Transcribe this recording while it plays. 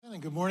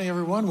Good morning,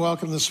 everyone.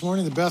 Welcome this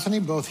morning to Bethany,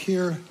 both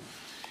here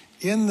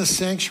in the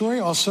sanctuary,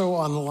 also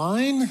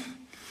online.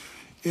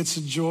 It's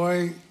a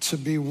joy to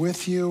be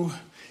with you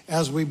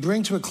as we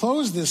bring to a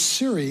close this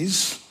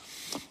series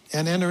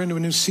and enter into a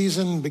new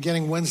season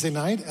beginning Wednesday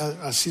night,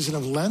 a season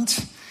of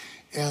Lent,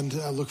 and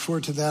I look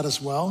forward to that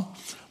as well.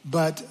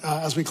 But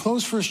as we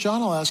close 1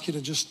 John, I'll ask you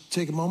to just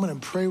take a moment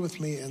and pray with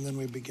me, and then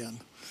we begin.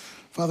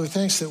 Father,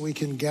 thanks that we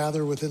can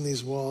gather within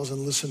these walls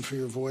and listen for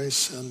your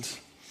voice, and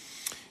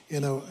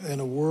in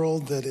a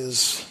world that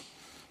is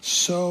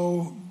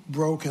so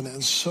broken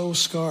and so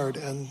scarred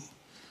and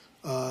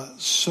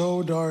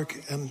so dark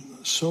and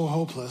so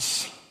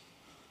hopeless.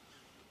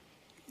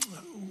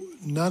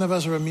 None of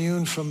us are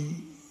immune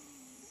from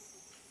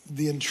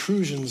the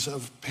intrusions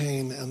of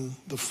pain and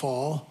the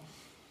fall,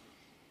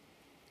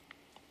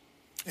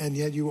 and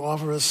yet you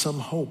offer us some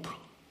hope.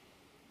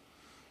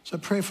 So I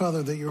pray,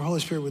 Father, that your Holy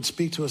Spirit would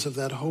speak to us of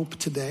that hope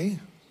today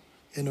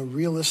in a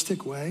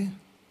realistic way,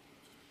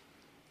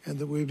 and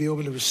that we would be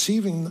open to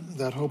receiving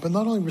that hope, and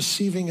not only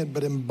receiving it,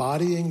 but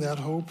embodying that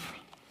hope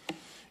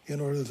in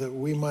order that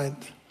we might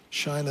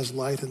shine as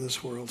light in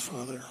this world,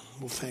 Father.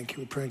 Well, thank you.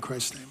 We pray in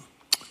Christ's name.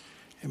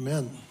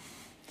 Amen.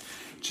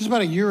 Just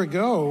about a year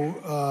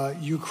ago,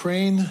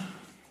 Ukraine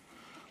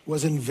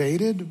was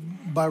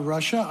invaded by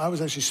Russia. I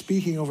was actually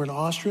speaking over in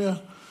Austria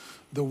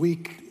the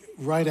week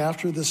right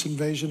after this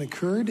invasion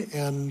occurred,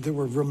 and there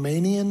were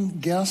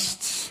Romanian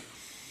guests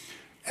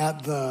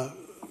at the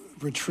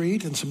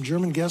retreat and some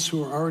German guests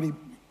who were already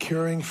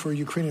caring for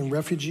Ukrainian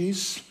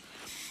refugees.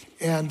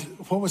 And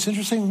what was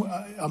interesting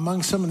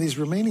among some of these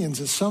Romanians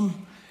is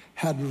some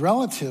had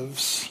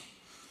relatives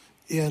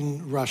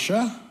in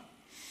Russia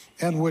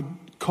and would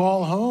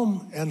call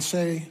home and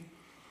say,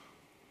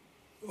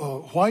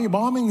 why are you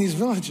bombing these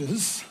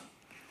villages?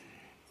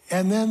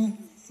 And then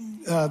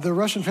the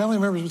Russian family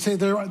members would say,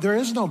 there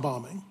is no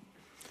bombing.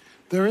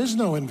 There is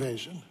no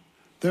invasion.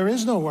 There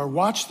is no war.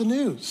 Watch the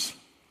news.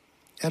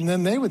 And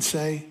then they would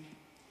say,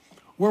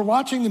 we're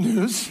watching the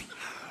news,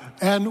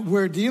 and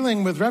we're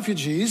dealing with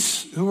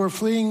refugees who are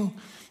fleeing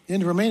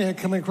into Romania,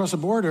 coming across the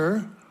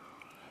border.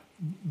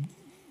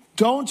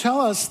 Don't tell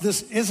us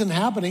this isn't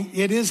happening.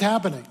 It is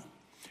happening.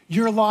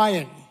 You're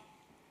lying.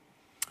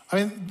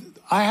 I mean,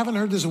 I haven't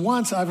heard this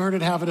once. I've heard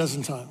it half a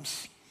dozen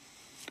times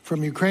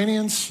from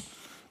Ukrainians,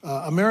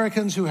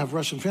 Americans who have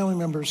Russian family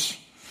members,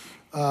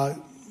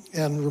 and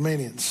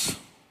Romanians.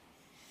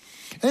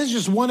 And this is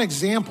just one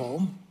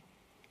example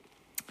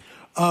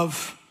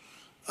of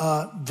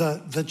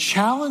the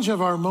challenge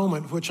of our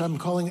moment, which I'm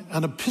calling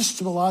an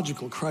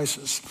epistemological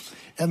crisis.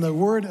 And the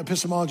word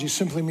epistemology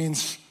simply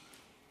means,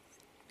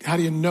 how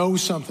do you know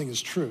something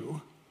is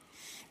true?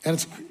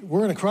 And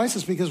we're in a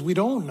crisis because we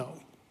don't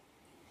know.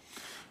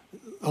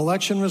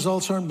 Election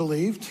results aren't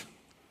believed.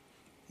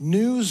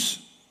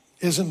 News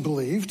isn't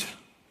believed.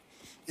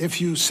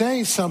 If you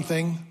say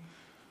something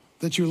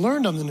that you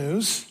learned on the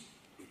news,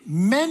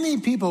 many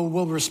people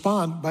will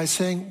respond by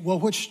saying, well,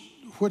 which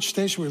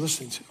station were you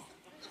listening to?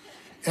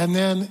 And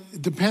then,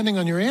 depending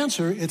on your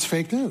answer, it's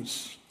fake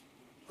news,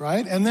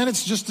 right? And then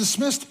it's just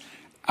dismissed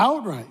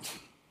outright.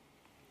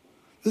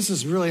 This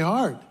is really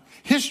hard.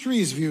 History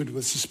is viewed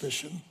with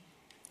suspicion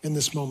in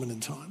this moment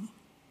in time.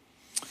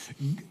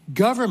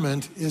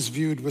 Government is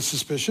viewed with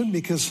suspicion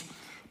because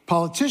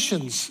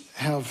politicians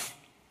have,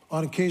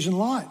 on occasion,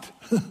 lied.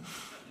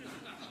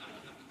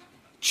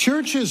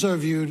 Churches are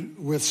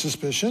viewed with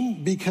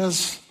suspicion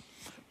because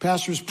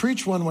pastors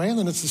preach one way and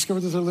then it's discovered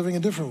that they're living a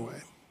different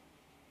way.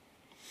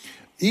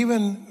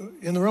 Even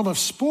in the realm of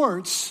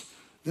sports,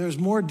 there's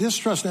more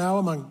distrust now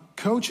among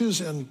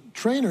coaches and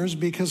trainers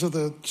because of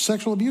the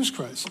sexual abuse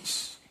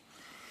crisis.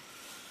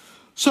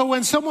 So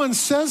when someone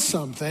says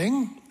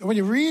something, when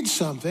you read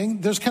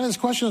something, there's kind of this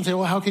question on the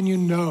table, well, how can you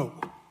know?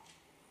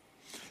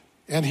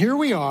 And here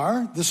we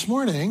are this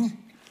morning,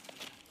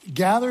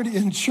 gathered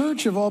in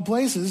church of all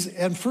places,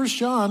 and 1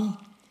 John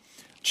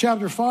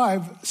chapter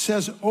 5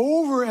 says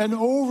over and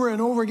over and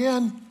over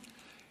again,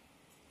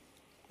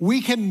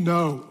 we can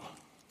know.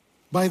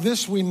 By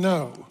this we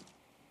know.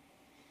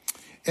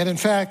 And in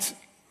fact,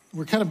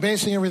 we're kind of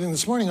basing everything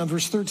this morning on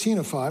verse 13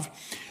 of 5.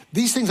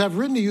 These things I've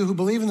written to you who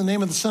believe in the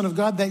name of the Son of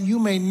God, that you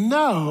may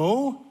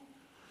know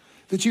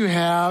that you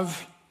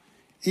have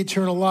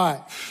eternal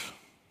life.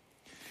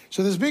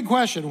 So this big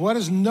question, what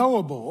is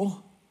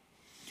knowable,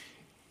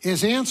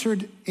 is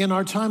answered in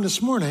our time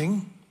this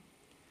morning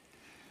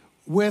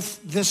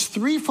with this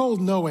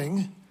threefold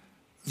knowing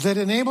that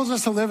enables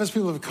us to live as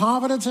people of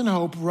confidence and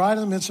hope right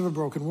in the midst of a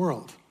broken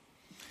world.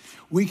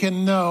 We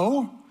can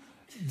know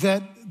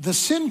that the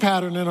sin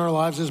pattern in our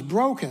lives is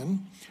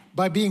broken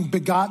by being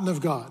begotten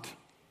of God.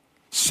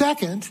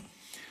 Second,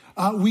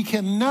 we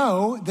can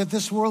know that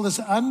this world is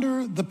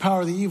under the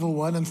power of the evil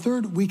one. And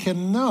third, we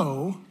can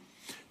know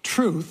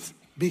truth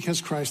because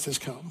Christ has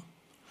come.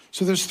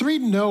 So there's three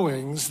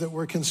knowings that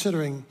we're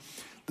considering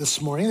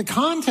this morning. The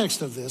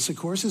context of this, of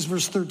course, is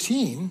verse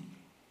 13,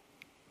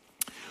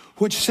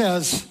 which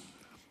says,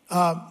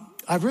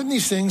 I've written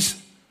these things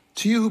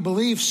to you who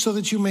believe so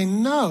that you may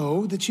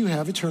know that you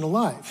have eternal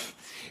life.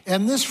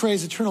 And this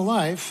phrase, eternal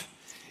life,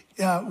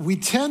 we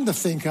tend to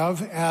think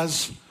of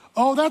as,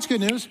 oh, that's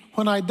good news.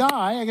 When I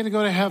die, I get to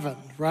go to heaven,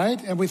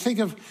 right? And we think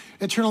of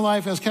eternal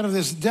life as kind of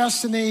this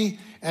destiny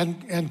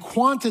and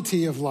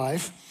quantity of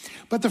life.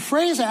 But the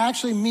phrase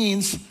actually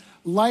means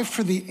life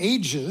for the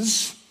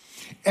ages.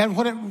 And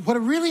what it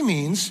really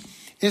means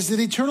is that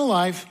eternal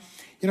life,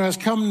 has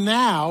come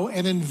now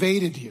and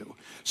invaded you.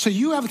 So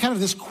you have kind of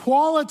this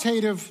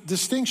qualitative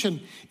distinction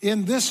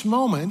in this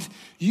moment.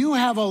 You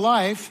have a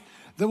life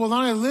that will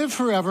not only live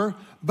forever,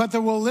 but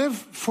that will live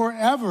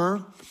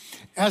forever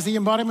as the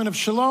embodiment of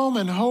shalom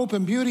and hope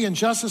and beauty and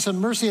justice and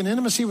mercy and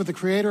intimacy with the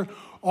Creator.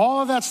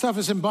 All of that stuff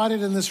is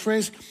embodied in this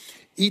phrase,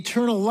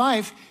 eternal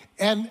life.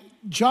 And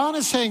John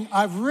is saying,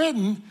 I've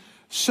written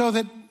so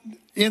that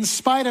in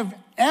spite of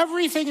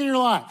everything in your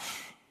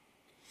life,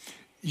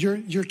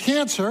 your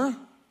cancer,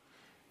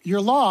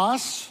 your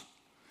loss,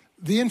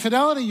 the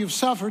infidelity you've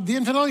suffered, the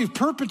infidelity you've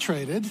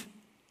perpetrated,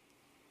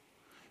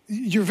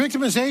 your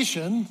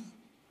victimization,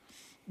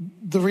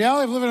 the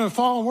reality of living in a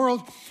fallen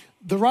world,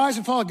 the rise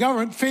and fall of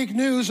government, fake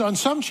news on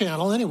some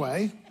channel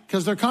anyway,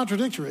 because they're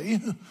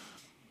contradictory.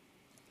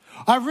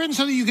 I've written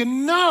so that you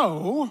can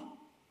know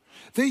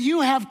that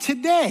you have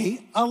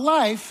today a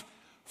life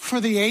for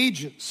the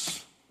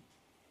ages,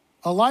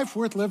 a life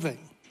worth living,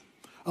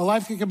 a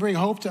life that can bring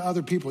hope to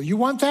other people. You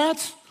want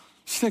that?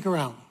 Stick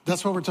around.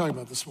 That's what we're talking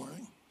about this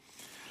morning.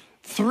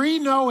 3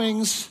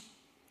 knowings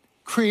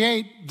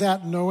create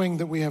that knowing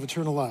that we have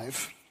eternal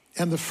life.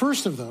 And the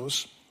first of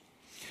those,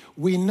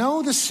 we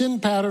know the sin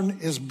pattern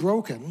is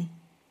broken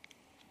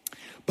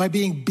by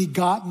being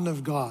begotten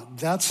of God.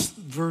 That's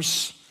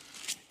verse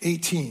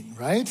 18,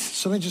 right?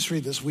 So let me just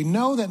read this. We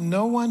know that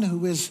no one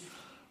who is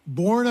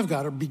born of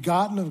God or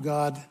begotten of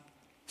God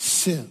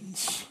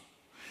sins.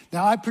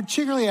 Now, I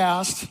particularly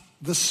asked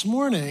this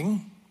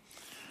morning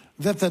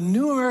that the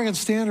New American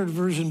Standard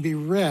Version be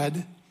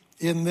read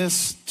in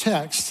this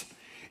text.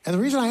 And the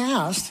reason I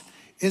asked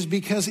is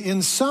because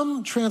in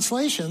some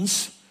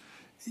translations,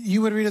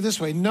 you would read it this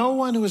way: no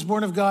one who is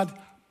born of God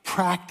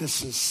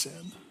practices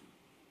sin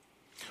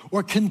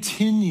or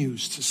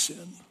continues to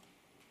sin.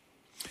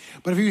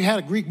 But if you had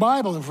a Greek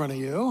Bible in front of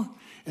you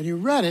and you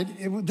read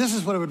it, this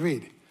is what it would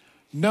read: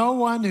 no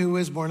one who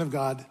is born of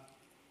God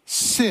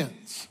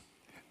sins.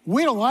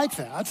 We don't like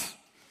that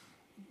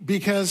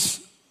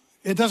because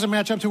it doesn't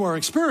match up to our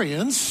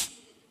experience,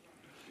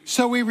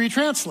 so we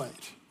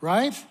retranslate,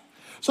 right?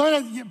 So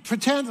I'm going to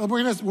pretend, I'm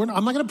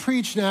not going to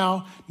preach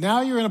now. Now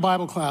you're in a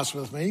Bible class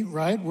with me,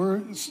 right?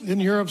 We're in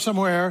Europe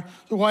somewhere,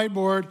 the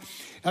whiteboard.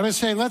 And I'm going to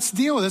say, let's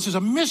deal with this. There's a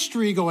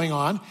mystery going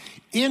on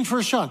in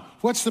 1 John.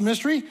 What's the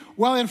mystery?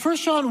 Well, in 1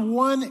 John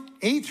 1,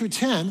 8 through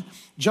 10,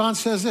 John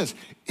says this: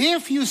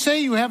 if you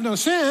say you have no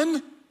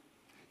sin,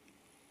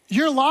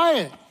 you're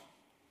lying.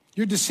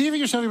 You're deceiving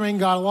yourself, you're making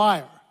God a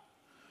liar.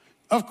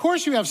 Of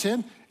course you have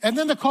sin. And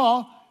then the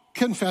call,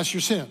 confess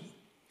your sin.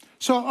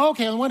 So,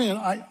 okay, on the one hand,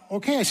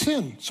 I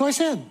sin. So I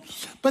sin.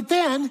 But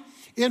then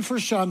in 1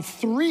 John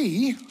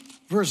 3,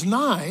 verse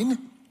 9,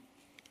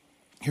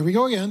 here we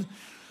go again.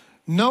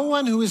 No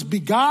one who is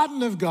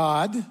begotten of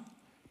God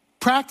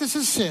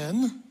practices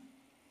sin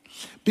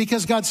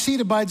because God's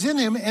seed abides in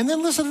him. And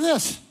then listen to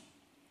this.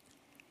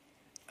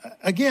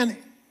 Again,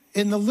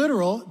 in the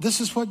literal, this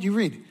is what you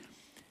read.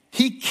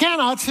 He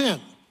cannot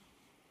sin.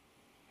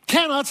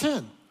 Cannot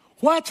sin.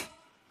 What?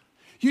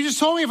 You just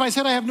told me if I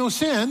said I have no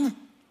sin,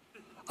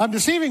 I'm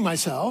deceiving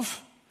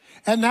myself.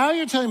 And now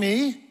you're telling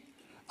me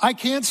I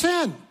can't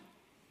sin.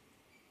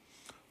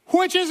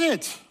 Which is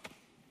it?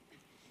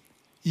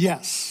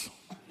 Yes.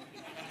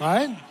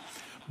 Right?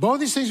 Both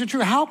these things are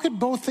true. How could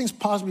both things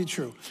possibly be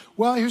true?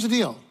 Well, here's the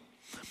deal.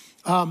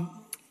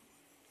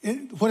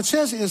 What it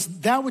says is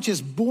that which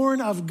is born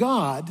of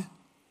God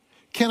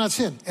cannot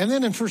sin. And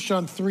then in 1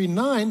 John 3,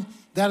 9,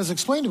 that is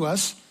explained to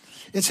us.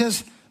 It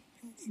says,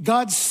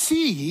 God's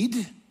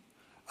seed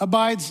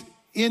abides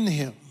in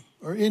him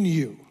or in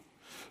you.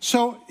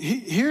 So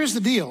here's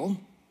the deal.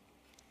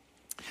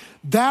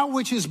 That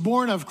which is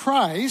born of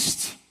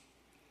Christ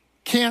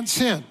can't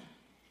sin.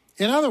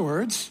 In other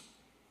words,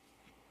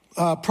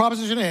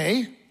 Proposition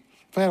A,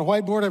 if I had a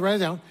whiteboard, I'd write it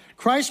down.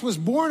 Christ was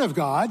born of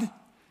God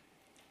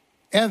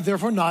and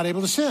therefore not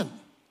able to sin.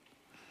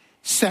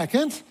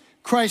 Second,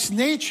 Christ's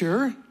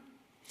nature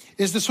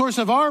is the source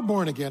of our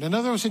born again. In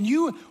other words, when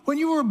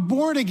you were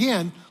born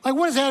again, like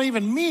what does that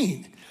even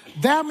mean?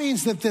 That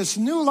means that this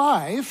new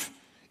life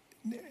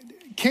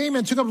came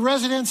and took up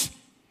residence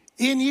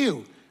in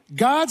you.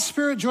 God's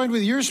spirit joined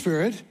with your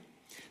spirit.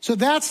 So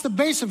that's the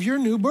base of your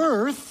new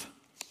birth.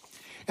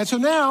 And so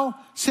now,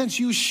 since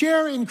you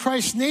share in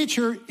Christ's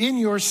nature in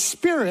your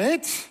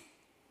spirit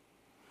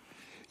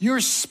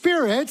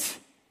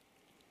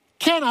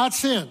cannot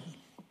sin.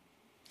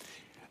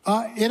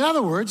 In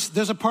other words,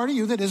 there's a part of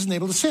you that isn't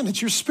able to sin.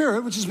 It's your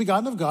spirit, which is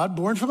begotten of God,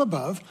 born from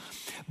above.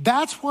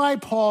 That's why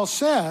Paul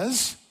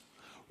says,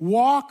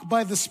 walk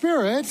by the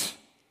Spirit,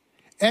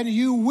 and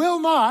you will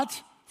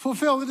not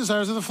fulfill the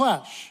desires of the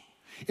flesh.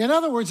 In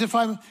other words, if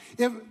at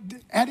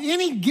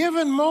any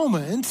given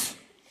moment,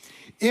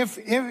 if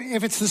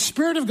it's the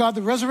Spirit of God,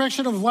 the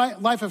resurrection of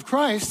life of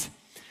Christ,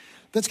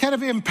 that's kind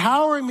of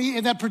empowering me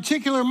in that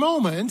particular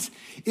moment,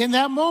 in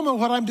that moment,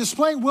 what I'm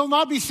displaying will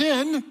not be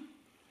sin.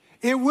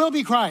 It will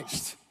be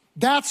Christ.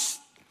 That's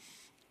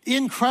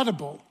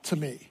incredible to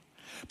me.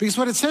 Because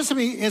what it says to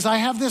me is I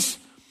have this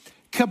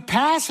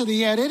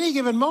capacity at any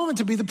given moment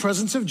to be the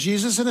presence of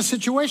Jesus in a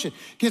situation.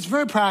 It gets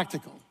very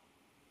practical.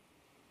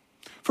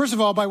 First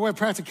of all, by way of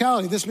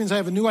practicality, this means I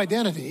have a new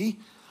identity.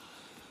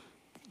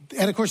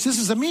 And of course, this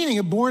is the meaning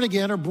of born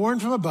again or born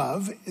from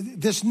above.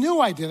 This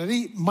new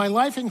identity, my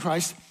life in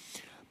Christ,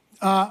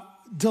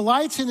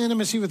 delights in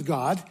intimacy with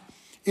God,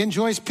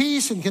 enjoys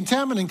peace and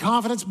contentment and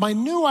confidence. My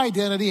new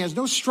identity has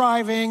no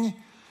striving,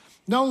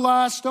 no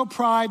lust, no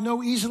pride,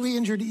 no easily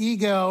injured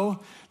ego.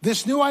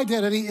 This new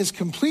identity is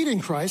complete in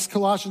Christ,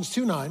 Colossians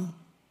 2:9.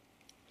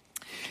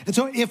 And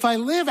so if I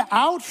live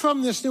out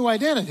from this new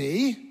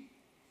identity,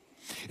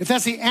 if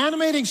that's the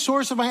animating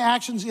source of my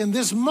actions in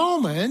this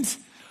moment,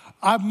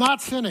 I'm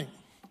not sinning.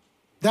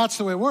 That's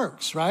the way it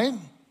works, right?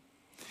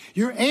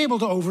 You're able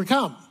to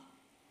overcome.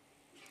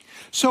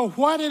 So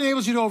what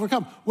enables you to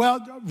overcome?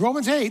 Well,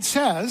 Romans 8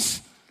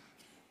 says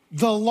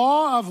the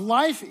law of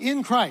life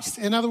in Christ.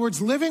 In other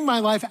words, living my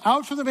life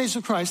out from the base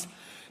of Christ.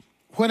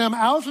 When I'm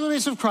out from the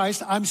base of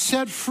Christ, I'm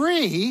set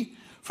free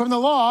from the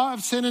law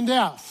of sin and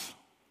death.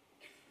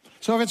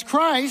 So if it's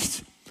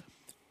Christ,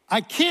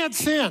 I can't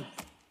sin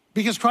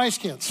because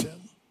Christ can't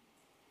sin.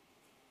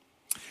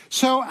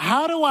 So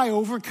how do I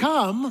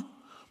overcome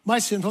my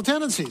sinful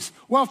tendencies?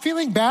 Well,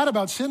 feeling bad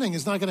about sinning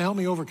is not going to help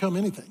me overcome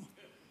anything.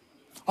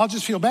 I'll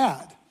just feel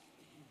bad.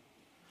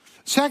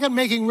 Second,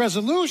 making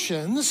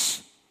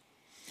resolutions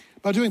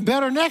about doing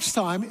better next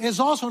time is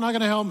also not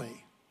going to help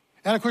me.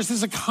 And of course, this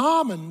is a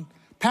common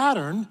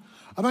pattern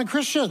among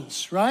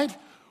Christians, right?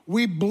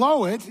 We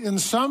blow it in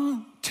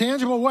some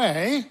tangible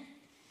way.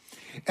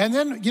 And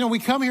then, we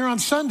come here on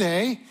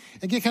Sunday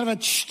and get kind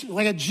of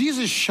like a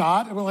Jesus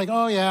shot. And we're like,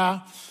 oh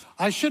yeah,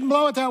 I shouldn't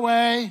blow it that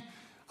way.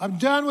 I'm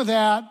done with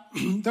that.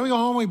 Then we go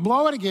home, we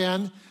blow it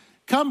again,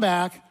 come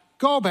back,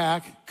 go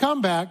back,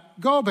 come back,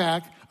 go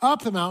back,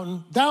 up the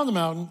mountain, down the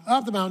mountain,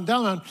 up the mountain,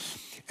 down the mountain.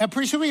 And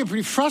pretty soon we get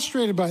pretty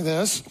frustrated by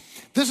this.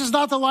 This is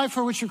not the life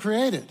for which you're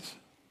created.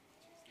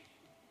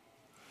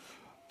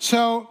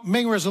 So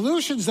making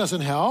resolutions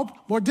doesn't help.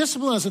 More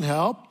discipline doesn't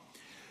help.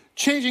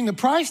 Changing the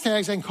price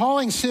tags and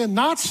calling sin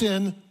not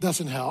sin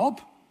doesn't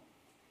help.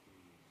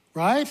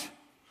 Right?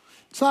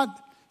 It's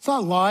not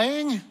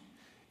lying.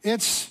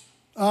 It's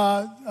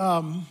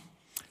helping.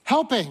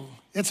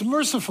 It's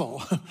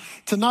merciful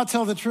to not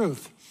tell the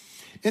truth.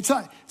 It's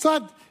not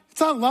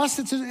lust.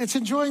 It's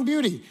enjoying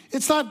beauty.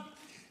 It's not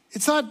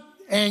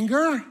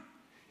anger.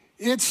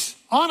 It's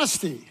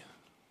honesty.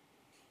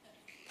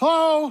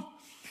 Hello.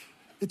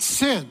 It's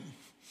sin.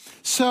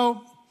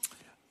 So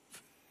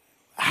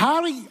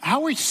how are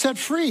we set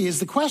free is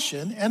the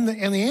question, and the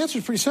answer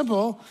is pretty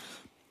simple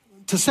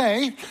to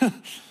say: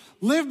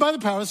 live by the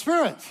power of the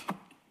Spirit.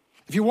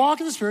 If you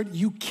walk in the Spirit,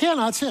 you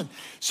cannot sin.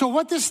 So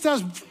what this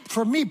does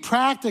for me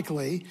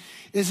practically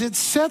is it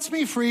sets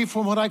me free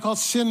from what I call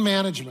sin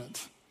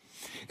management,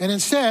 and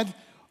instead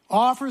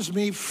offers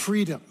me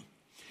freedom.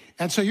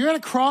 And so you're at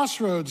a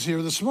crossroads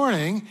here this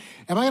morning.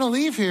 Am I going to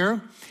leave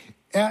here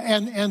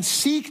and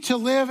seek to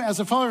live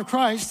as a follower of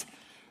Christ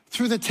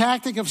through the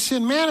tactic of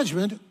sin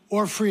management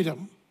or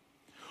freedom?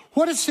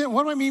 What is sin?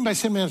 What do I mean by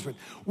sin management?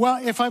 Well,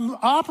 if I'm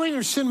operating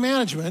under sin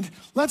management,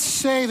 let's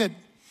say that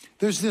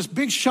there's this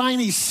big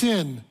shiny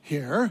sin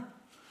here,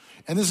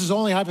 and this is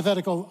only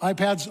hypothetical.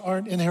 iPads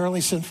aren't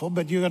inherently sinful,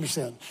 but you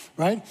understand,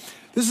 right?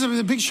 This is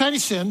a big shiny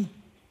sin.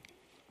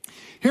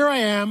 Here I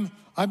am.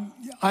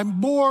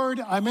 I'm bored.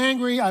 I'm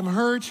angry. I'm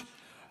hurt.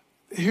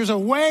 Here's a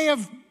way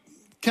of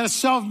kind of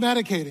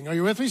self-medicating. Are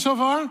you with me so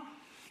far?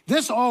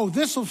 This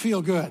will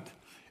feel good.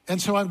 And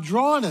so I'm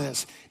drawn to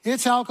this.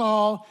 It's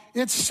alcohol,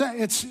 it's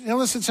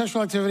illicit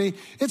sexual activity,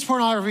 it's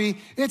pornography,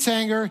 it's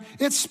anger,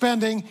 it's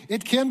spending.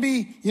 It can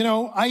be,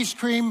 ice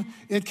cream,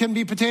 it can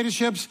be potato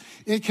chips,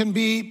 it can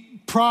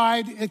be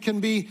pride, it can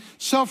be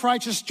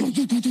self-righteous,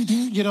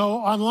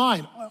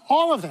 online.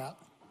 All of that.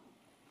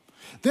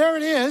 There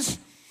it is.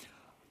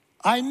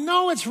 I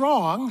know it's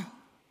wrong,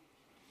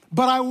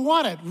 but I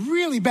want it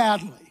really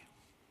badly.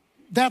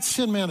 That's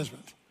sin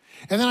management.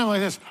 And then I'm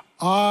like this: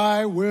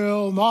 I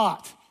will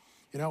not.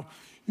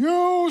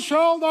 You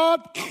shall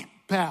not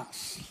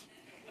pass.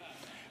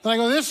 And I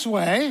go this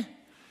way,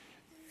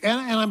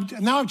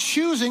 and I'm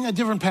choosing a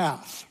different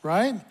path,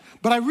 right?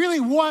 But I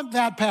really want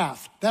that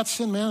path. That's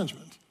sin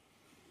management.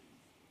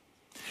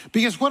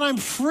 Because when I'm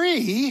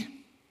free,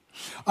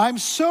 I'm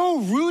so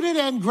rooted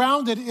and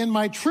grounded in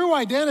my true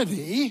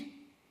identity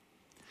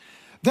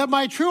that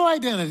my true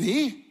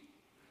identity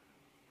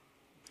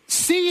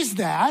sees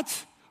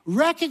that,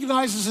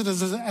 recognizes it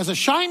as a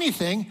shiny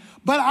thing,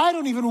 but I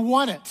don't even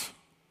want it.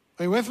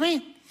 Are you with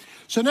me?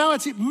 So now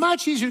it's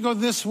much easier to go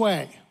this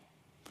way.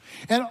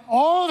 And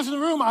all of us in the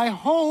room, I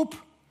hope,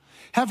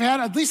 have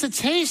had at least a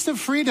taste of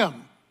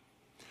freedom,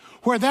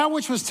 where that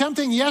which was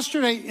tempting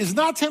yesterday is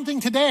not tempting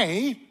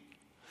today.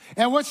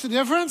 And what's the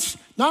difference?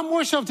 Not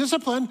more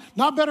self-discipline,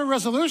 not better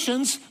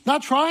resolutions,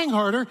 not trying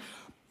harder,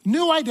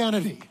 new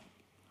identity.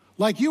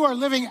 Like you are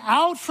living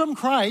out from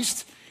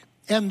Christ,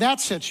 and that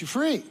sets you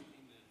free.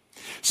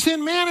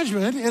 Sin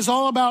management is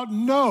all about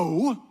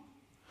no.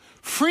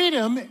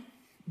 Freedom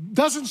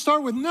doesn't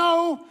start with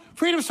no.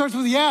 Freedom starts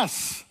with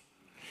yes.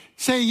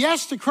 Say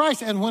yes to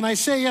Christ. And when I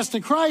say yes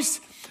to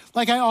Christ,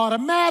 like I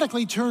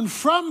automatically turn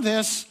from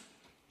this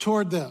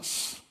toward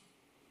this.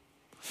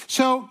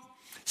 So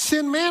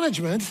sin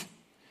management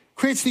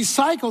creates these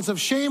cycles of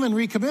shame and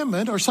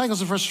recommitment, or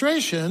cycles of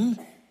frustration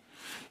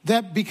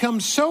that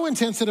become so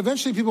intense that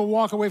eventually people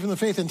walk away from the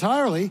faith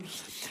entirely.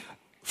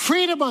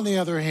 Freedom, on the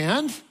other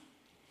hand,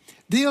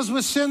 deals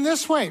with sin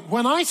this way.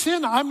 When I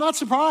sin, I'm not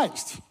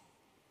surprised.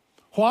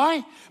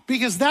 Why?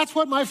 Because that's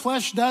what my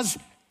flesh does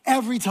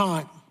every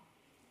time.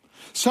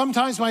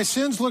 Sometimes my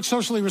sins look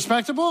socially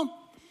respectable,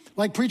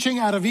 like preaching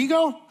out of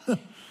ego.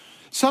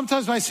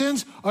 Sometimes my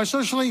sins are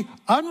socially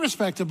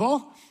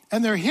unrespectable,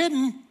 and they're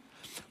hidden.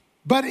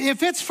 But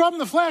if it's from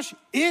the flesh,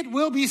 it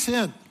will be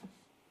sin.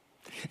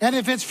 And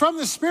if it's from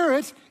the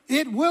Spirit,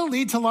 it will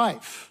lead to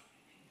life.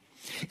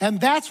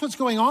 And that's what's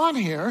going on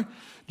here.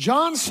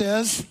 John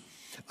says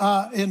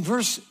in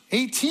verse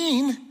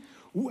 18,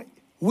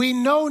 we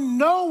know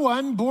no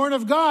one born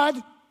of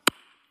God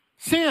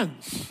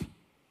sins.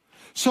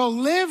 So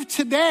live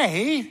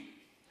today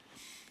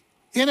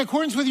in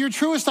accordance with your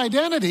truest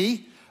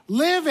identity.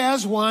 Live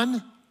as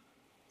one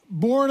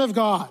born of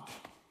God.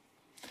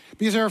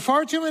 Because there are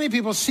far too many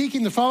people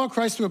seeking to follow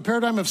Christ through a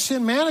paradigm of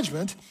sin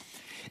management,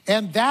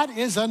 and that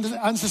is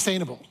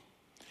unsustainable.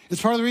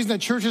 It's part of the reason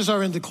that churches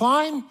are in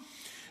decline,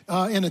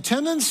 in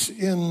attendance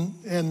in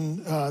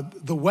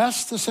the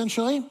West,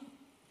 essentially.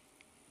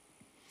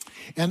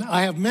 And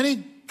I have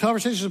many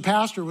conversations as a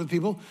pastor with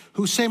people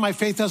who say my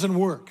faith doesn't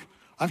work.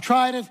 I've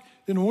tried it,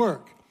 didn't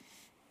work.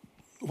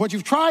 What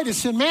you've tried is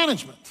sin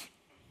management,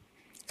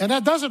 and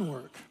that doesn't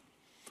work.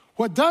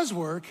 What does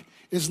work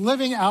is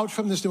living out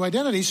from this new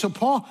identity. So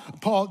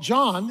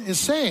John is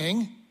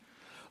saying,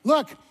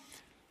 look,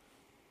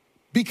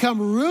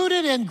 become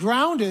rooted and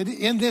grounded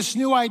in this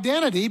new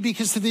identity,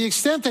 because to the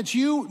extent that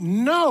you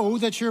know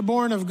that you're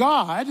born of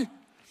God,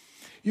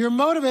 you're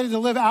motivated to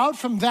live out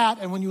from that.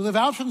 And when you live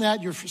out from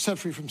that, you're set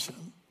free from sin.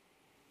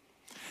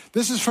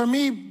 This is, for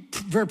me,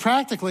 very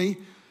practically,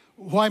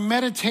 why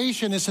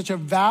meditation is such a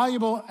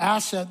valuable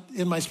asset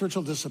in my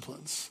spiritual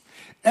disciplines.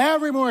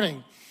 Every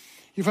morning,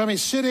 you find me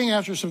sitting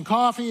after some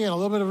coffee and a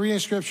little bit of reading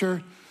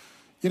scripture,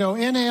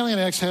 inhaling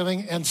and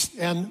exhaling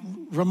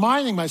and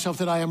reminding myself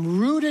that I am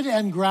rooted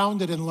and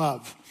grounded in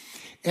love.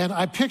 And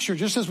I picture,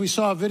 just as we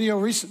saw a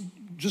video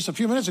just a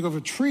few minutes ago of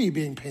a tree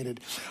being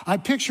painted, I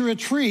picture a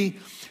tree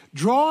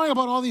drawing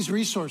upon all these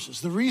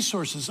resources, the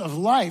resources of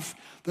life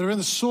that are in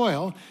the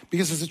soil,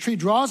 because as the tree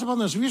draws upon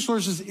those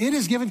resources, it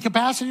is given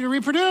capacity to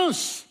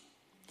reproduce.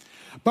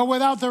 But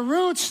without the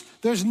roots,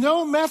 there's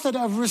no method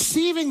of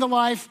receiving the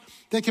life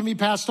that can be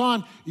passed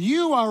on.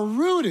 You are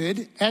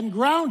rooted and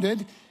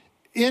grounded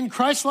in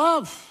Christ's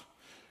love.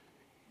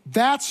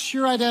 That's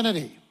your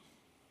identity.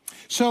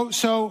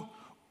 So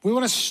we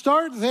want to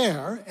start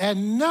there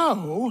and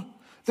know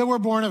that we're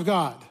born of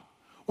God.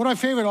 One of my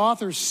favorite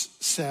authors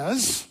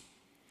says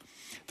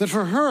that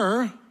for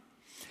her,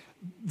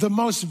 the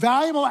most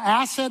valuable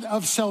asset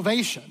of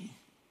salvation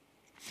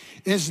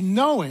is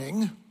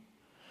knowing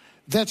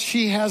that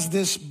she has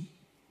this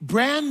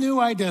brand new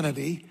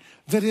identity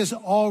that is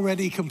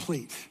already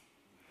complete.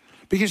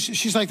 Because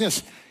she's like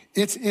this,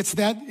 it's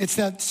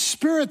that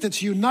spirit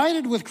that's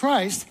united with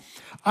Christ.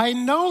 I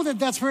know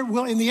that spirit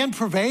will in the end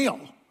prevail.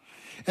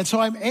 And so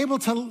I'm able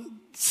to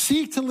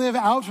seek to live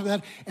out from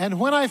that. And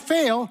when I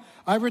fail,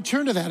 I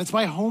return to that. It's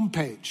my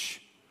homepage.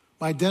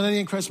 My identity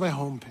in Christ is my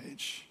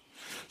homepage.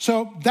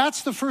 So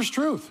that's the first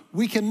truth.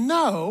 We can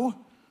know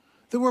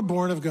that we're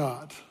born of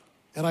God.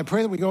 And I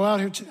pray that we go out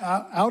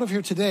of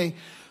here today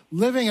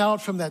living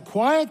out from that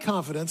quiet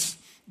confidence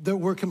that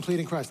we're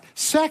complete in Christ.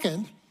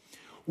 Second,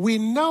 we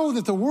know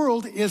that the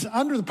world is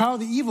under the power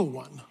of the evil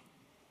one.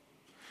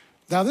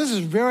 Now, this is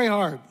very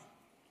hard.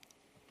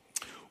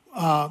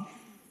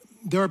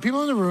 There are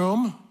people in the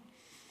room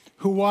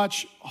who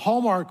watch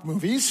Hallmark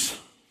movies,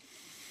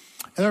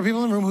 and there are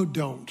people in the room who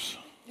don't,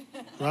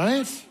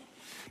 right?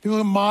 People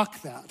who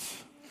mock that.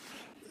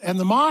 And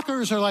the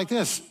mockers are like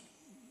this,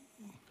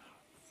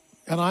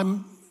 and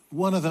I'm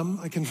one of them,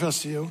 I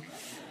confess to you.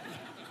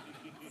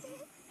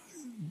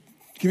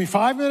 Give me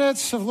 5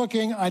 minutes of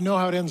looking, I know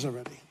how it ends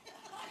already,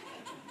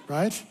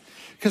 right?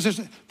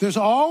 Because there's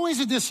always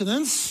a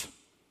dissonance,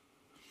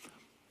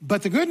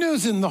 but the good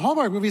news in the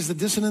Hallmark movies, the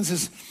dissonance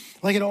is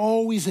like it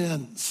always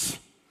ends,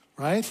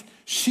 right?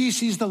 She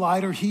sees the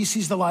light, or he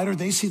sees the light, or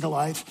they see the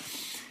light.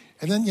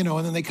 And then,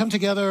 and then they come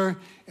together,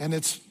 and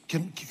it's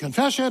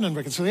confession and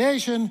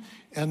reconciliation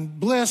and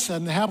bliss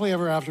and happily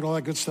ever after and all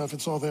that good stuff.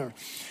 It's all there.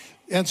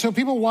 And so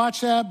people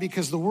watch that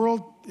because the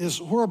world is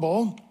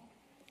horrible.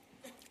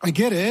 I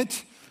get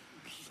it.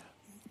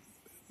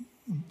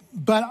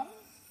 But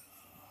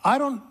I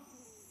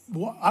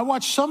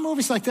watch some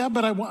movies like that,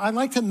 but I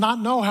like to not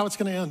know how it's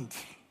going to end.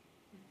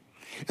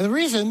 And the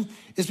reason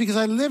is because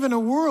I live in a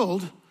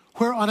world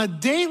where on a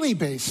daily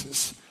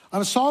basis,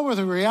 I'm solved with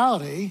a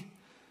reality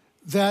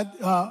that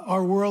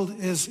our world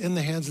is in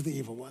the hands of the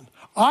evil one.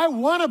 I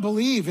want to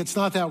believe it's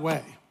not that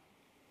way.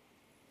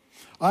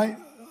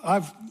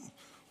 I've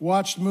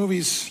watched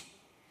movies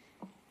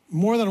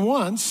more than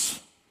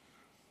once,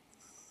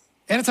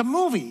 and it's a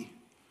movie.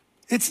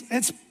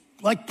 It's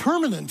like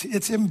permanent.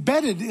 It's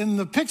embedded in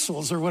the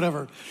pixels or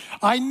whatever.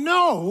 I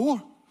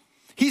know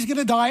he's going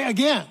to die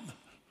again,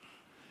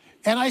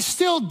 and I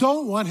still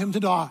don't want him to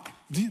die.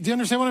 Do you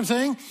understand what I'm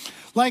saying?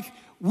 Like,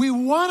 we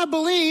want to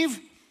believe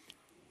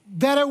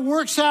that it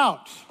works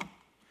out.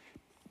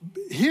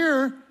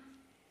 Here,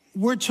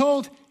 we're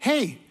told,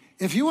 hey,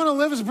 if you want to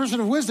live as a person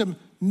of wisdom,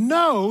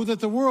 know that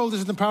the world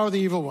is in the power of the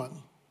evil one.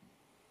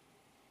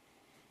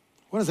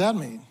 What does that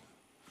mean?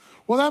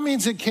 Well, that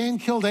means that Cain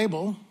killed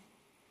Abel.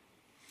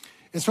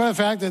 In spite of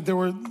the fact that there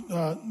were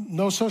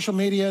no social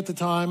media at the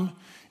time,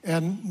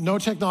 and no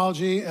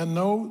technology, and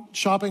no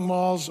shopping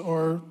malls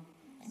or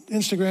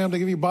Instagram to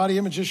give you body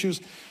image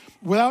issues.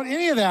 Without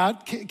any of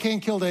that, Cain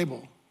killed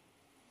Abel.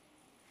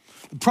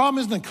 The problem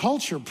isn't the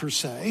culture per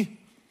se.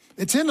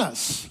 It's in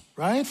us,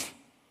 right?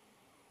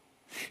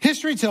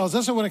 History tells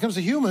us that when it comes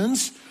to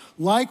humans,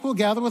 like will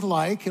gather with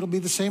like. It'll be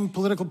the same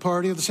political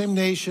party or the same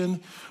nation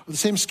or the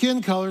same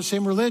skin color,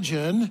 same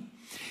religion.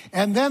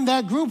 And then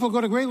that group will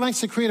go to great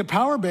lengths to create a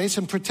power base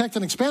and protect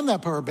and expand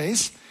that power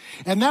base.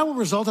 And that will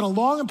result in a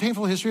long and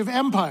painful history of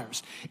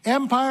empires.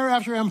 Empire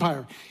after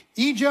empire.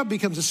 Egypt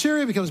becomes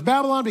Assyria, becomes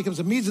Babylon, becomes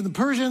the Medes and the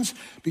Persians,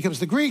 becomes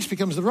the Greeks,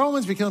 becomes the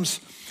Romans,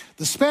 becomes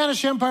the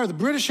Spanish Empire, the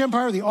British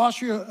Empire, the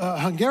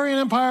Austro-Hungarian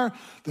Empire,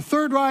 the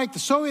Third Reich, the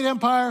Soviet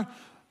Empire,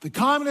 the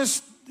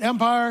Communist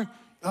Empire,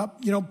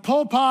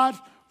 Pol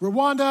Pot,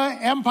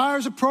 Rwanda.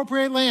 Empires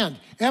appropriate land.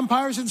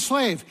 Empires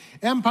enslave.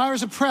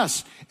 Empires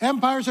oppress.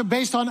 Empires are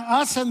based on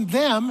us and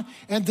them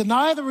and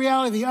deny the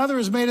reality the other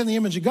is made in the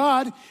image of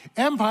God.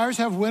 Empires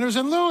have winners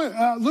and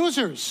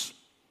losers.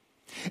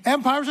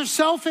 Empires are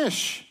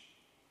selfish.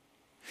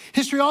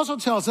 History also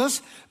tells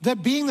us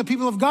that being the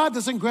people of God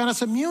doesn't grant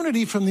us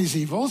immunity from these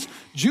evils.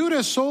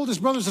 Judah sold his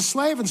brother as a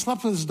slave and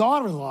slept with his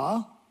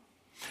daughter-in-law.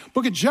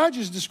 Book of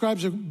Judges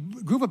describes a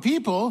group of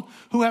people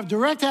who have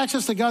direct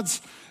access to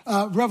God's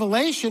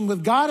revelation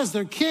with God as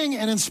their king,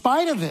 and in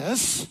spite of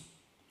this,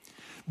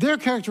 they're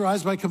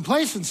characterized by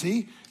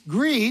complacency,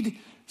 greed,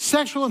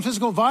 sexual and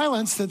physical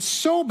violence that's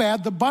so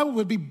bad the Bible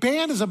would be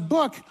banned as a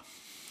book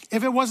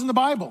if it wasn't the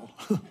Bible.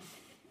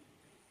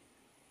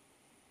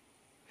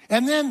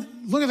 And then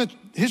look at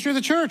the history of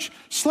the church.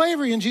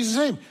 Slavery in Jesus'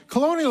 name.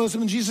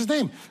 Colonialism in Jesus'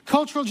 name.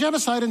 Cultural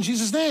genocide in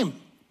Jesus' name.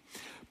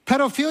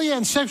 Pedophilia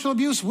and sexual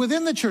abuse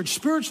within the church.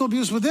 Spiritual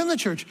abuse within the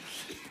church.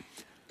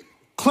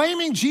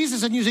 Claiming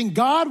Jesus and using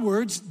God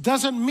words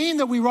doesn't mean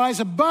that we rise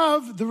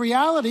above the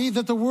reality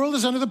that the world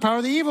is under the power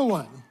of the evil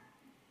one.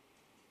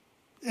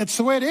 It's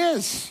the way it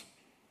is.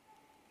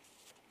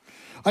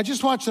 I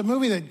just watched a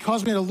movie that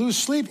caused me to lose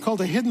sleep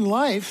called A Hidden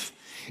Life.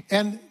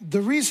 And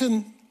the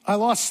reason I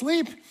lost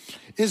sleep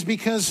is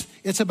because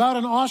it's about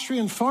an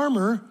Austrian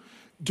farmer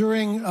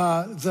during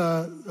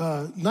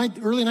the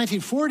early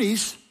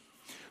 1940s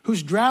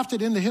who's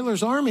drafted into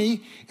Hitler's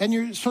army, and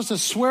you're supposed to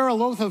swear a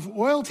oath of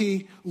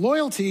loyalty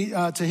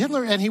to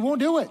Hitler, and he won't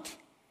do it.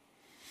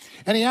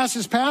 And he asks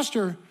his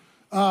pastor,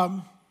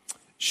 I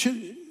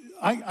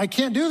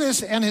can't do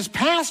this, and his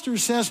pastor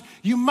says,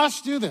 you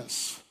must do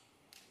this.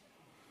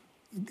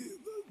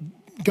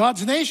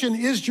 God's nation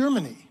is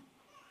Germany.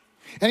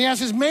 And he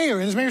asks his mayor,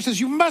 and his mayor says,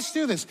 you must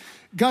do this.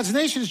 God's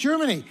nation is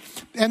Germany.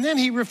 And then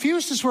he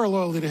refused to swear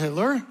loyalty to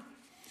Hitler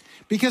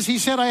because he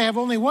said, I have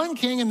only one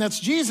king, and that's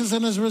Jesus.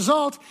 And as a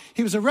result,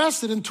 he was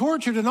arrested and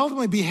tortured and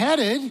ultimately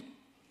beheaded.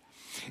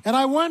 And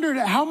I wondered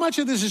how much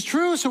of this is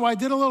true, so I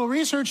did a little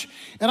research,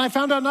 and I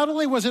found out not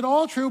only was it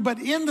all true, but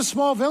in the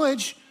small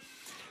village,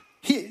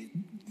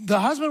 the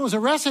husband was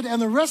arrested,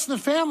 and the rest of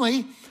the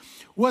family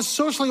was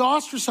socially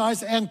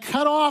ostracized and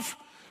cut off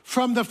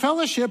from the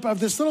fellowship of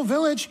this little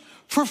village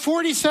for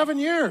 47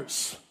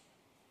 years.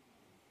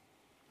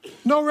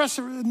 No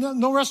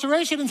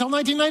restoration until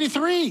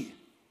 1993.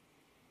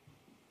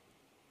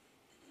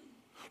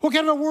 What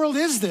kind of a world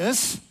is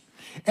this?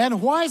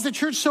 And why is the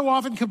church so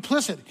often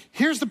complicit?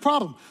 Here's the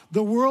problem.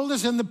 The world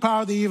is in the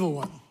power of the evil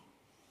one.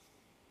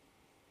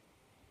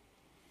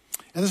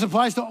 And this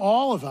applies to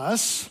all of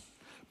us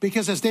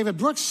because, as David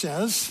Brooks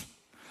says,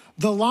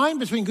 the line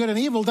between good and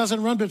evil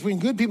doesn't run between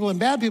good people and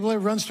bad people. It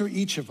runs through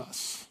each of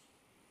us.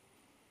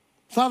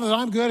 It's not that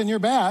I'm good and you're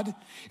bad.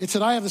 It's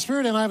that I have the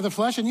Spirit and I have the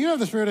flesh, and you have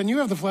the Spirit and you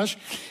have the flesh.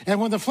 And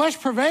when the flesh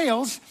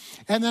prevails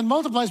and then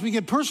multiplies, we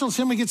get personal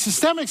sin, we get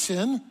systemic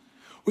sin,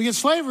 we get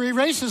slavery,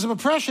 racism,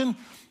 oppression,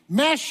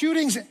 mass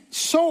shootings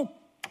so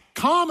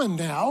common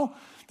now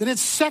that it's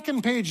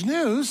second-page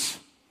news.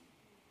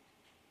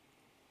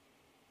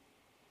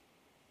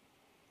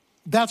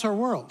 That's our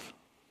world.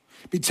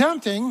 It'd be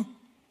tempting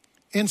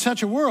in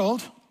such a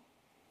world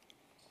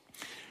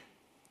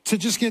to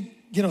just get,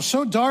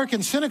 so dark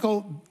and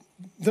cynical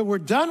that we're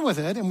done with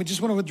it and we just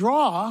want to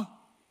withdraw.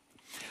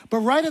 But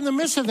right in the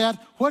midst of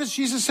that, what does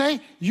Jesus say?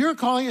 Your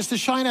calling is to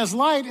shine as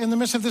light in the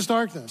midst of this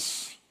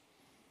darkness.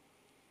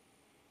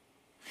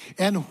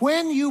 And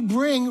when you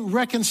bring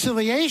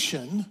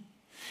reconciliation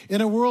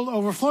in a world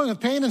overflowing with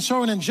pain and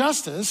sorrow and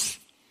injustice,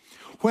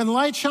 when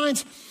light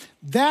shines,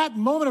 that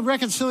moment of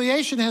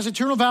reconciliation has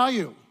eternal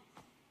value.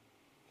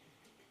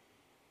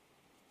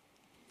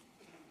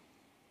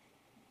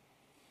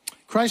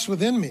 Christ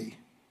within me,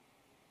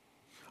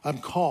 I'm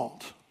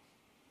called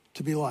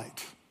to be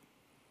light.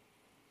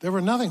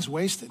 Therefore, nothing's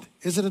wasted.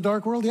 Is it a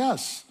dark world?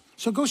 Yes.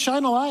 So go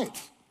shine a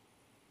light.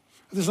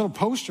 There's a little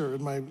poster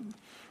in my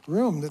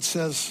room that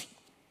says,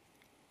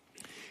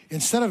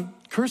 instead of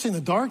cursing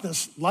the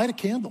darkness, light a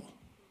candle.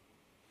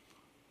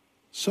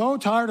 So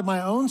tired of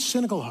my own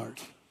cynical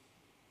heart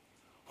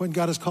when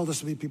God has called us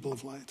to be people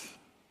of light.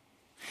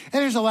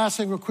 And here's the last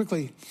thing real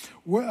quickly.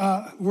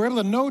 We're able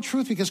to know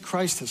truth because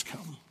Christ has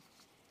come.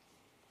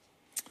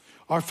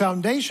 Our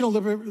foundational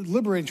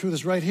liberating truth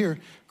is right here.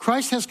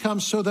 Christ has come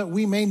so that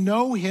we may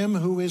know him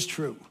who is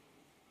true.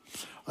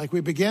 Like we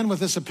began with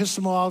this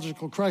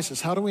epistemological crisis.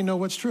 How do we know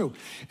what's true?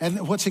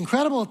 And what's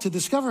incredible to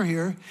discover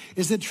here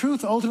is that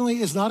truth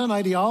ultimately is not an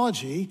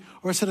ideology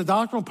or a set of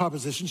doctrinal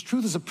propositions.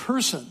 Truth is a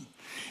person.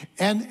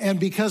 And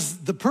because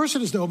the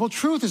person is knowable,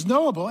 truth is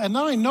knowable. And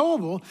not only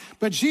knowable,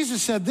 but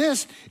Jesus said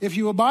this, if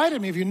you abide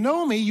in me, if you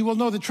know me, you will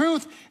know the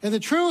truth, and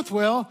the truth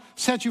will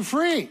set you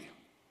free.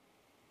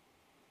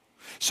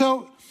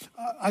 So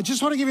I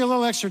just want to give you a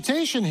little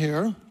exhortation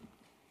here.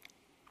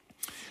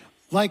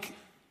 Like,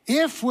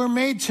 if we're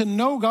made to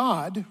know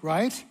God,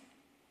 right?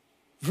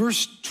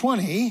 Verse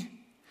 20,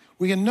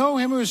 we can know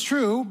him who is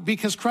true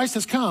because Christ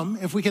has come.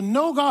 If we can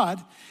know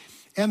God,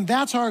 and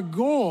that's our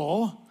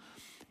goal,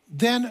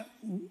 then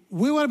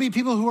we want to be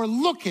people who are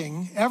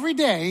looking every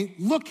day,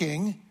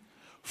 looking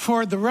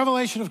for the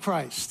revelation of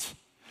Christ.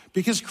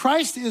 Because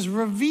Christ is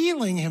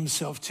revealing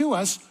himself to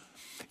us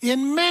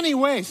in many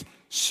ways.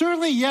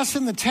 Certainly, yes,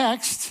 in the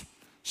text.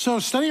 So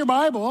study your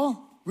Bible,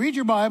 read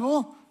your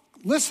Bible,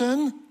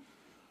 listen,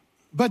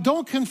 but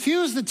don't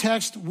confuse the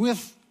text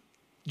with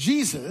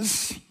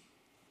Jesus.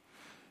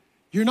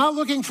 You're not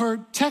looking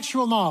for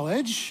textual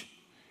knowledge.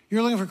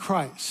 You're looking for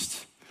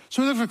Christ.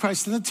 So we look for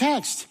Christ in the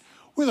text.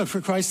 We look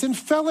for Christ in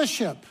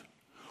fellowship.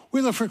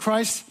 We look for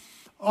Christ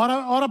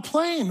on a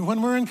plane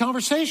when we're in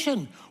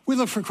conversation. We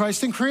look for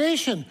Christ in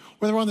creation,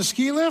 whether we're on the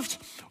ski lift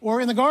or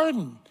in the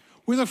garden.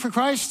 We look for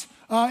Christ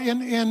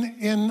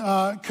in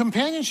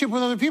companionship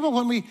with other people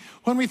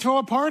when we throw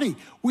a party.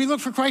 We look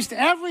for Christ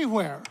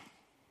everywhere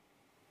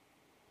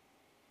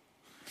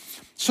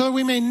so that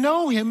we may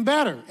know him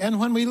better. And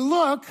when we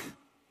look,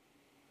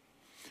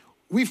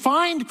 we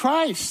find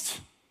Christ.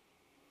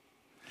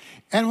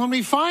 And when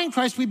we find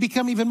Christ, we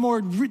become even more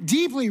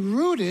deeply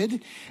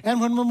rooted. And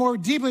when we're more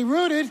deeply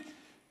rooted,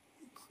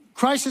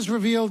 Christ is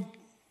revealed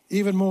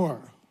even more.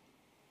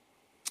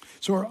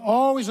 So we're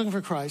always looking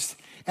for Christ.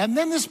 And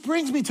then this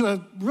brings me to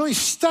a really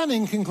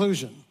stunning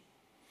conclusion.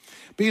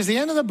 Because at the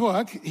end of the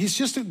book, he's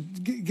just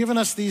given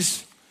us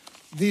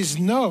these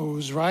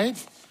no's,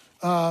 right?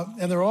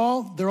 And they're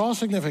all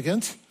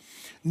significant.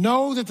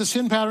 Know that the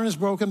sin pattern is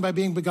broken by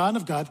being begotten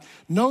of God.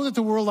 Know that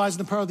the world lies in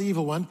the power of the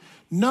evil one.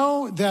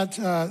 Know that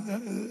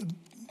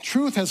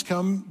truth has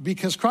come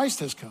because Christ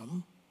has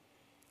come.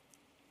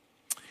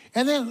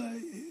 And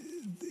then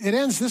it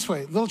ends this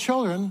way. Little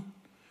children,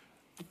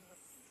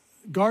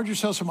 guard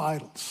yourselves from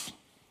idols.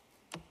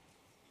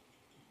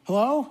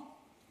 Hello?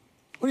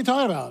 What are you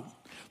talking about?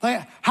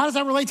 Like, how does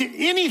that relate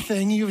to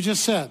anything you've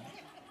just said?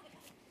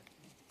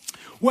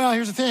 Well,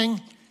 here's the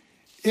thing.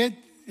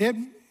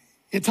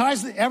 It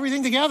ties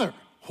everything together.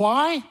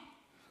 Why?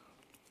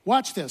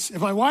 Watch this.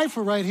 If my wife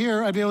were right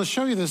here, I'd be able to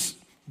show you this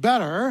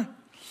better.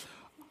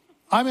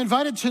 I'm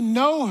invited to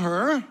know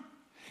her,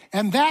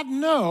 and that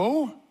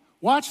know,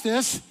 watch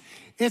this,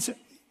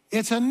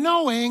 it's a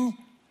knowing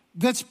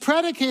that's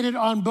predicated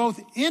on both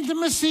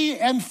intimacy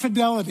and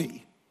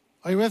fidelity.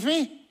 Are you with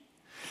me?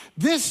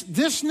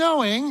 This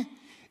knowing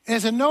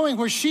is a knowing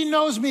where she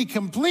knows me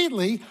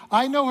completely,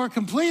 I know her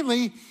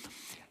completely,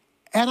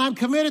 and I'm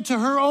committed to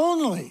her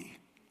only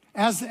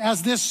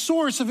as this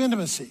source of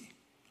intimacy.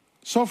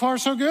 So far,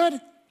 so good?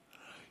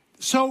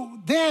 So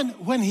then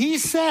when he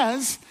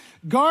says,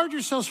 guard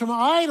yourselves from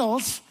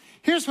idols,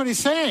 here's what he's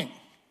saying.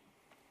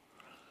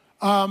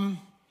 Some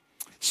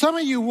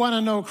of you want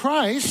to know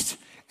Christ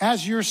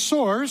as your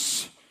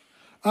source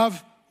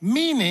of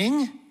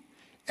meaning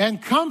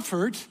and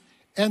comfort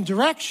and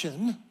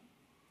direction.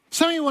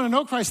 Some of you want to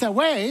know Christ that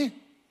way,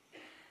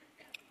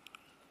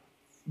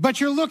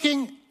 but you're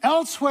looking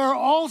elsewhere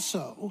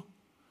also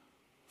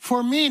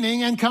for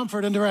meaning and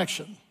comfort and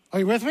direction. Are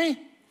you with me?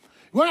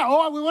 We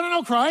want to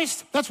know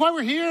Christ. That's why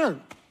we're here.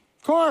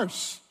 Of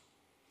course.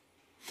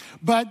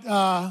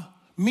 But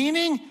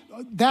meaning,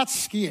 that's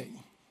skiing.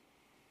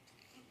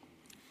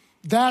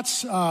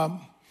 That's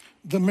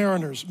the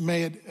Mariners,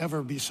 may it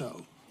ever be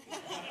so.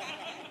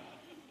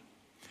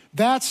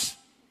 That's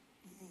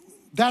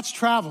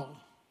travel.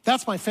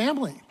 That's my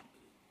family.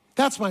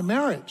 That's my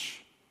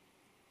marriage.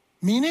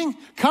 Meaning,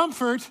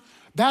 comfort,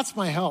 that's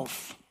my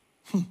health.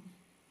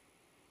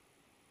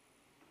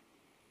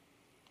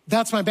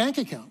 That's my bank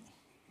account.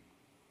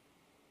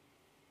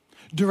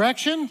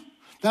 Direction,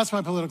 That's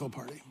my political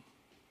party.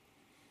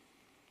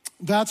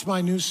 That's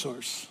my news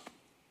source.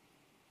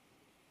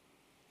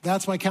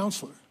 That's my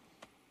counselor.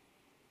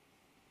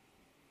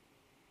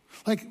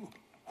 Like,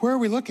 where are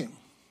we looking?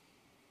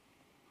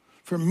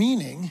 For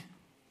meaning,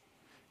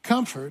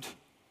 comfort,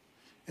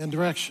 and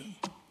direction.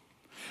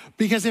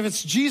 Because if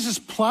it's Jesus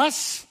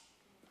plus,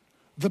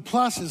 the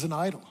plus is an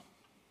idol.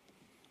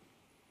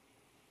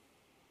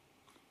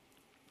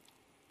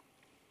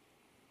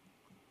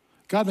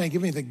 God may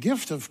give me the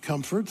gift of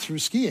comfort through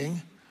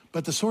skiing,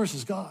 but the source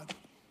is God.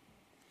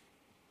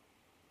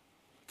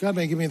 God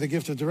may give me the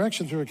gift of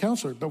direction through a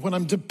counselor, but when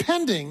I'm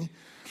depending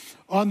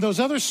on those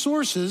other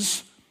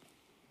sources,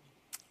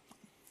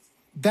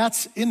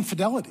 that's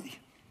infidelity.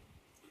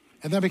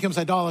 And that becomes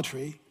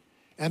idolatry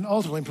and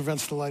ultimately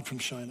prevents the light from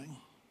shining.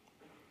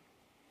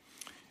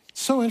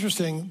 It's so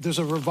interesting. There's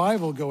a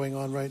revival going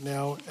on right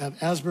now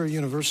at Asbury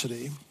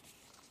University.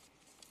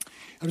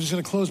 I'm just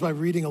going to close by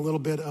reading a little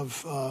bit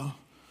of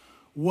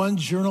one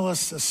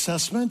journalist's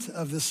assessment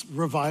of this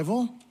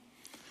revival.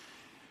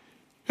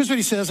 Here's what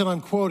he says, and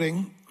I'm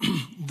quoting,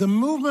 "The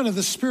movement of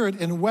the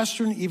Spirit in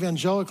Western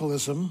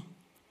evangelicalism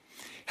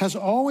has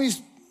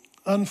always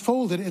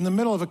unfolded in the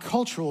middle of a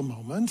cultural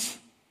moment.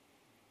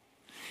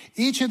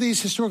 Each of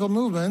these historical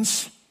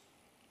movements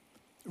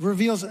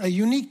reveals a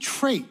unique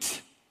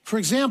trait. For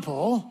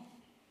example,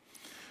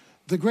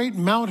 the Great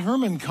Mount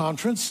Hermon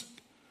Conference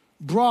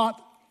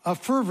brought a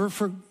fervor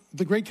for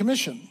the Great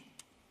Commission.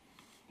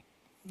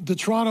 The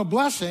Toronto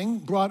Blessing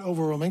brought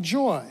overwhelming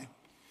joy.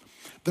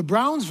 The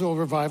Brownsville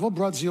Revival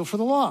brought zeal for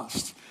the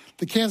lost.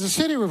 The Kansas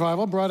City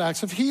Revival brought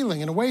acts of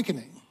healing and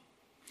awakening.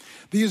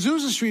 The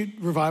Azusa Street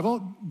Revival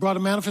brought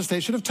a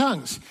manifestation of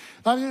tongues."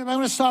 I'm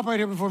going to stop right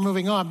here before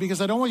moving on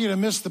because I don't want you to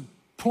miss the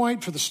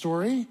point for the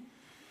story.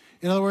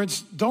 In other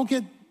words, don't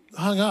get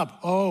hung up.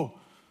 Oh,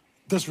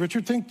 does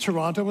Richard think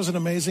Toronto was an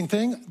amazing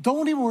thing?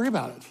 Don't even worry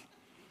about it.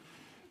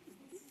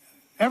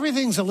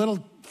 Everything's a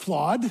little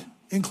flawed,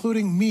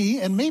 including me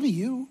and maybe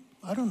you.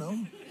 I don't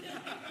know.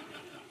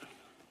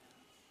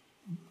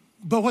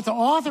 But what the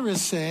author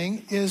is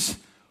saying is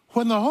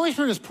when the Holy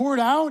Spirit is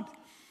poured out,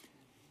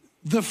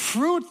 the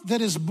fruit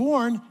that is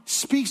born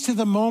speaks to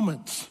the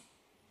moment.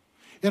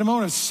 In a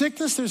moment of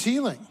sickness, there's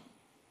healing.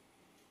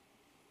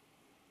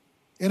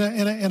 In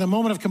a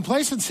moment of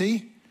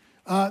complacency,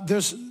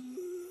 there's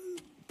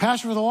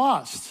passion for the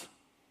lost.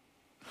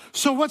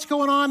 So what's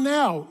going on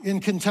now in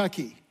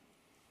Kentucky?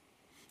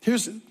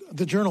 Here's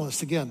the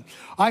journalist again.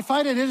 "I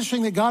find it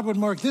interesting that God would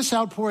mark this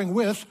outpouring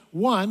with,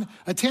 1,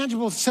 a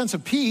tangible sense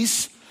of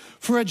peace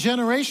for a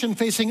generation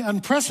facing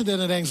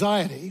unprecedented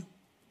anxiety.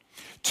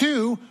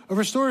 2, a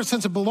restorative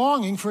sense of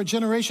belonging for a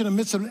generation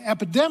amidst an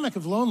epidemic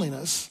of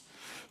loneliness.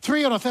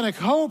 3, an authentic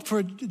hope for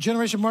a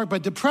generation marked by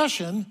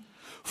depression.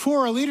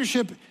 4, a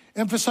leadership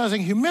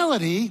emphasizing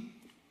humility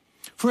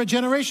for a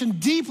generation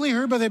deeply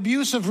hurt by the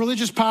abuse of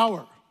religious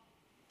power."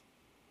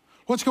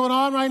 What's going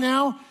on right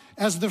now?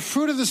 As the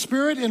fruit of the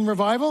Spirit in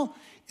revival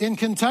in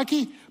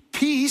Kentucky,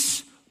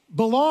 peace,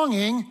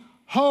 belonging,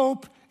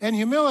 hope, and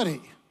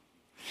humility.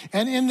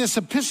 And in this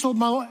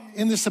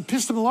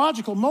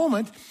epistemological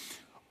moment,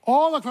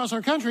 all across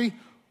our country,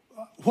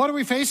 what are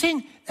we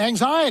facing?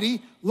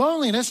 Anxiety,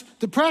 loneliness,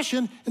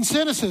 depression, and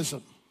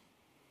cynicism.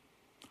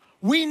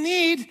 We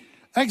need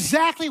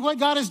exactly what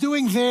God is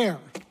doing there,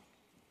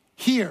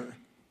 here.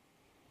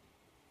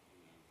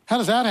 How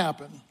does that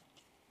happen?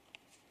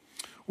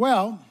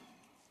 Well,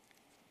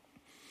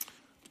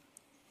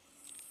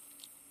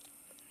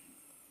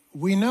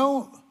 we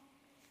know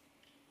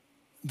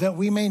that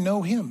we may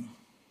know him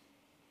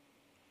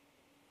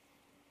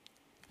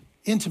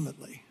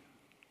intimately.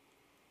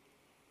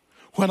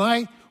 When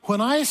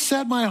I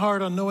set my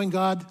heart on knowing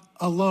God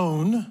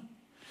alone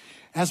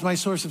as my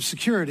source of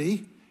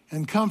security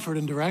and comfort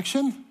and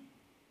direction,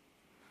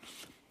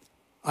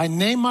 I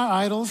name my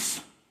idols.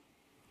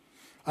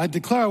 I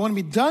declare I want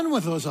to be done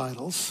with those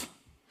idols,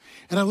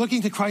 and I'm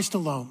looking to Christ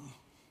alone.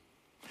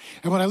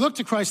 And when I look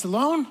to Christ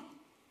alone,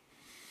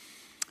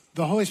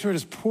 the Holy Spirit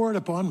is poured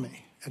upon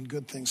me, and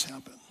good things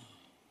happen.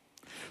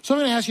 So I'm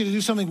going to ask you to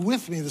do something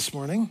with me this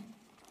morning.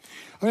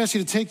 I'm going to ask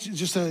you to take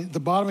just the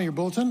bottom of your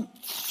bulletin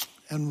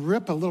and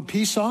rip a little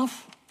piece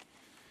off.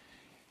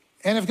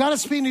 And if God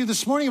is speaking to you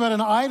this morning about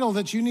an idol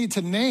that you need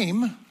to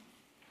name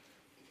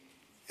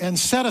and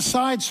set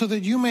aside so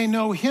that you may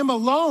know him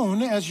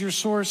alone as your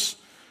source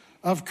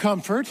of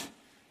comfort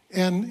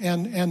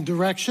and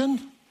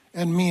direction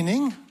and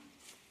meaning,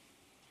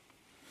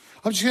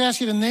 I'm just going to ask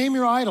you to name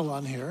your idol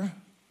on here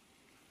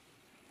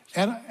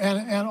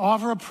and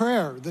offer a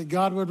prayer that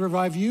God would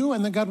revive you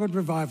and that God would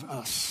revive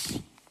us.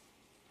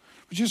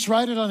 Would you just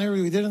write it on here?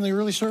 We did in the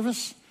early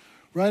service.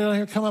 Write it on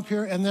here, come up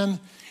here, and then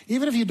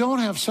even if you don't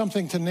have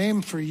something to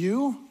name for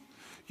you,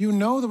 you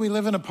know that we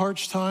live in a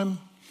parched time.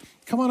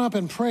 Come on up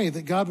and pray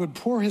that God would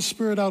pour his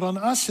Spirit out on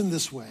us in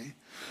this way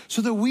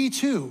so that we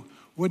too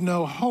would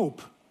know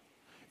hope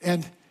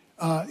and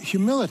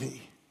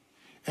humility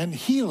and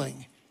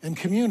healing and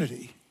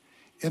community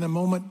in a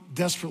moment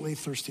desperately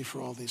thirsty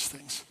for all these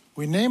things.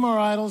 We name our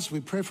idols, we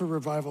pray for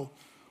revival.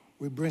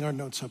 we bring our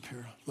notes up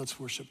here. Let's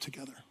worship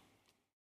together.